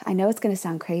I know it's going to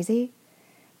sound crazy,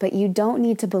 but you don't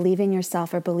need to believe in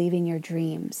yourself or believe in your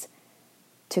dreams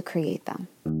to create them.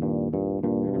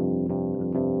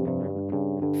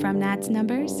 From Nat's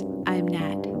Numbers, I'm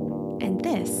Nat, and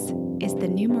this is the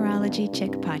Numerology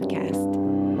Chick Podcast.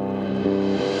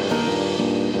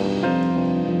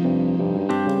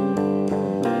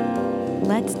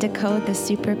 Let's decode the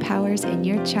superpowers in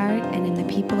your chart and in the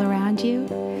people around you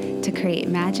to create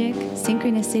magic,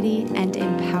 synchronicity, and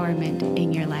empowerment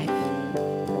in your life.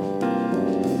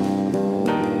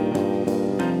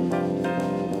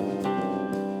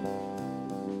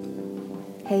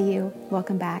 Hey you,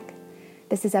 welcome back.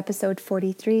 This is episode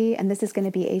 43, and this is going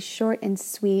to be a short and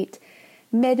sweet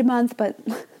mid-month, but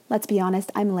let's be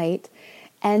honest, I'm late,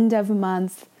 end of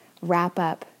month wrap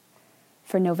up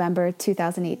for November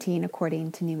 2018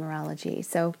 according to numerology.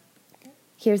 So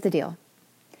here's the deal.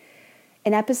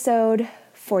 In episode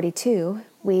 42,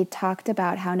 we talked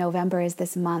about how November is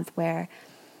this month where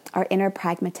our inner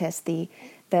pragmatist, the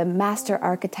master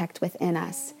architect within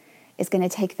us, is going to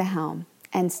take the helm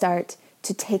and start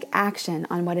to take action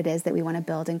on what it is that we want to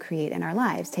build and create in our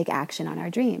lives, take action on our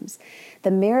dreams.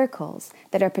 The miracles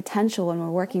that are potential when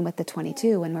we're working with the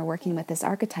 22, when we're working with this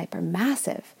archetype are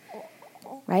massive,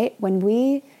 right? When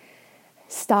we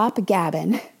stop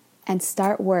gabbing and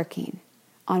start working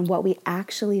on what we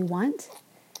actually want,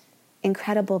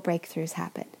 incredible breakthroughs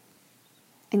happen.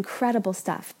 Incredible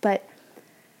stuff. But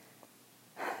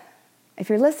if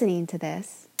you're listening to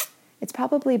this, it's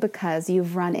probably because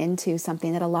you've run into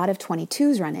something that a lot of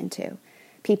 22s run into,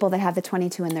 people that have the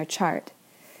 22 in their chart.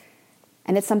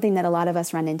 And it's something that a lot of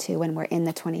us run into when we're in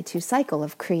the 22 cycle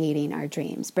of creating our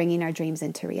dreams, bringing our dreams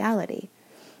into reality.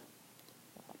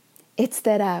 It's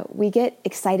that we get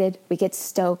excited, we get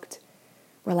stoked.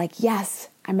 We're like, yes,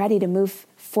 I'm ready to move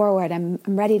forward. I'm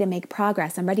ready to make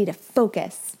progress. I'm ready to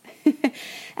focus.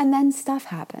 And then stuff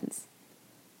happens.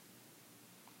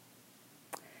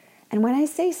 And when I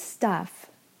say stuff,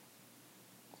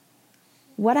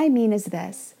 what I mean is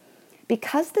this.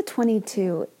 Because the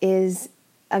 22 is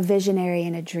a visionary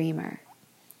and a dreamer,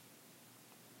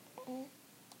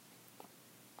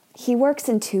 he works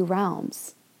in two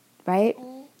realms, right?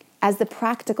 As the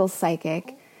practical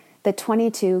psychic, the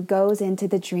 22 goes into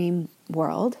the dream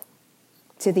world,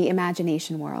 to the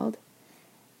imagination world,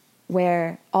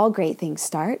 where all great things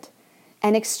start,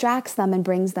 and extracts them and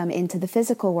brings them into the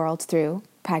physical world through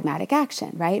pragmatic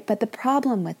action, right? But the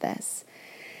problem with this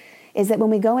is that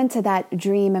when we go into that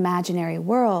dream imaginary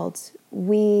world,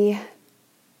 we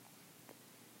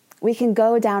can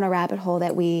go down a rabbit hole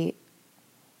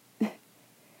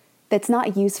that's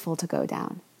not useful to go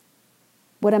down.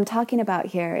 What I'm talking about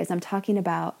here is I'm talking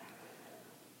about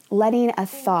letting a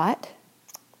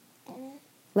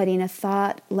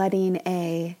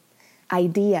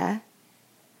idea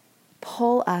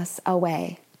pull us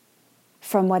away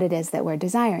from what it is that we're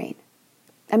desiring.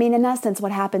 I mean, in essence,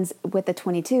 what happens with the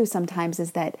 22 sometimes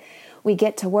is that we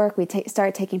get to work, we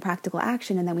start taking practical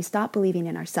action, and then we stop believing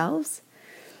in ourselves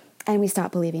and we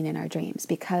stop believing in our dreams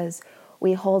because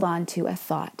we hold on to a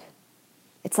thought.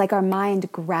 It's like our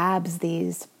mind grabs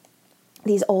these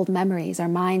old memories. Our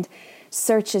mind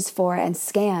searches for and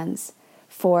scans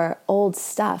for old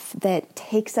stuff that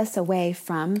takes us away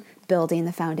from building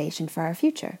the foundation for our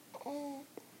future.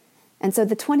 And so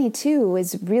the 22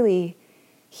 is really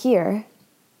here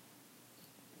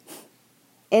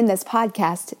in this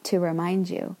podcast to remind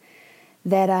you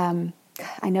that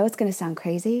I know it's going to sound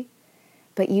crazy,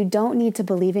 but you don't need to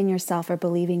believe in yourself or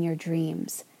believe in your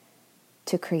dreams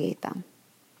to create them.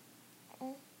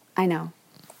 I know.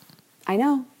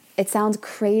 It sounds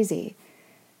crazy.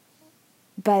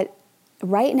 But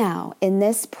right now, in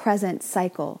this present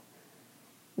cycle,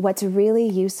 what's really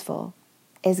useful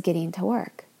is getting to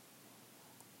work.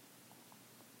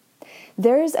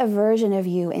 There's a version of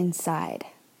you inside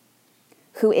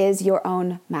who is your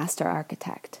own master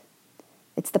architect.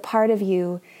 It's the part of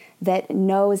you that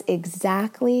knows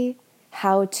exactly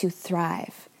how to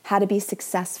thrive, how to be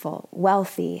successful,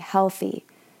 wealthy, healthy,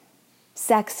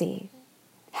 sexy,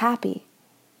 happy.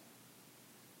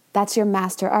 That's your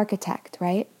master architect,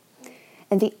 right?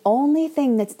 And the only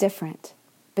thing that's different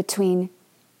between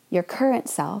your current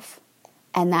self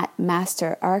and that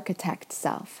master architect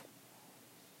self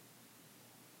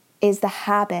is the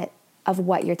habit of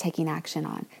what you're taking action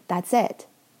on. That's it.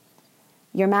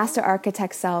 Your master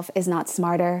architect self is not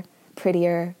smarter,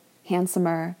 prettier,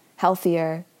 handsomer,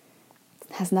 healthier.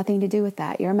 It has nothing to do with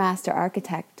that. Your master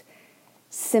architect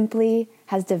simply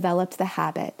has developed the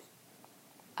habit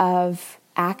of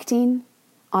acting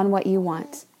on what you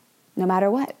want, no matter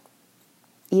what.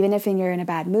 Even if you're in a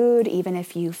bad mood, even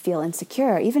if you feel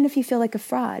insecure, even if you feel like a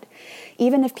fraud,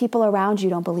 even if people around you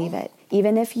don't believe it,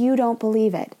 even if you don't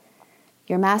believe it,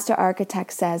 your master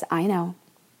architect says, I know.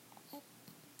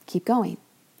 Keep going.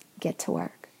 Get to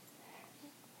work.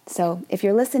 So if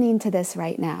you're listening to this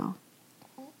right now,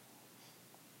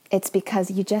 it's because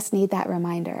you just need that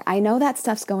reminder. I know that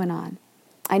stuff's going on.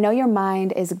 I know your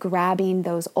mind is grabbing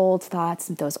those old thoughts,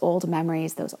 those old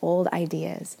memories, those old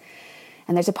ideas.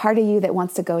 And there's a part of you that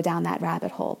wants to go down that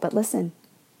rabbit hole. But listen,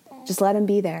 just let them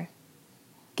be there.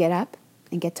 Get up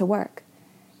and get to work.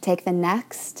 Take the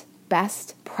next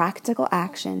best practical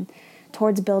action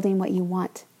towards building what you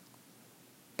want.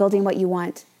 Building what you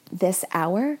want this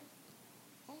hour,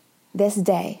 this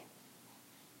day,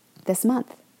 this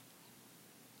month.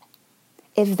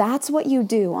 If that's what you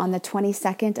do on the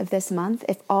 22nd of this month,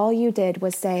 if all you did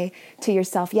was say to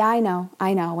yourself, yeah, I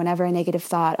know, whenever a negative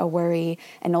thought, a worry,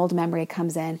 an old memory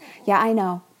comes in, yeah, I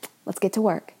know, let's get to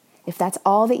work. If that's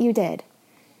all that you did,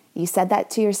 you said that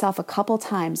to yourself a couple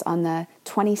times on the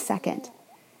 22nd,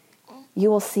 you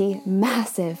will see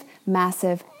massive,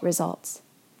 massive results.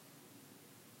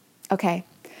 Okay,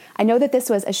 I know that this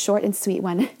was a short and sweet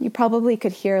one. You probably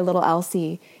could hear little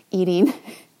Elsie eating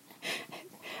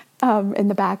in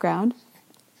the background.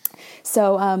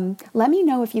 So let me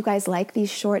know if you guys like these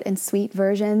short and sweet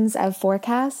versions of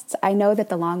forecasts. I know that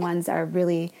the long ones are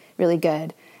really, really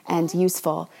good and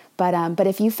useful. But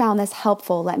if you found this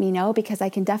helpful, let me know, because I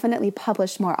can definitely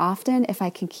publish more often if I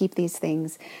can keep these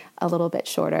things a little bit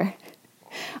shorter.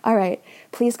 All right,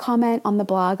 please comment on the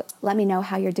blog. Let me know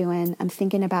how you're doing. I'm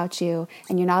thinking about you,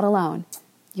 and you're not alone.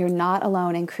 You're not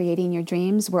alone in creating your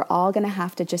dreams. We're all going to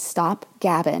have to just stop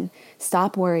gabbing,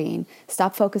 stop worrying,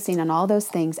 stop focusing on all those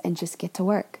things, and just get to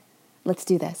work. Let's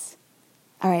do this.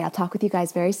 All right, I'll talk with you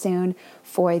guys very soon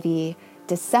for the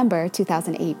December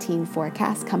 2018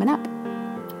 forecast coming up.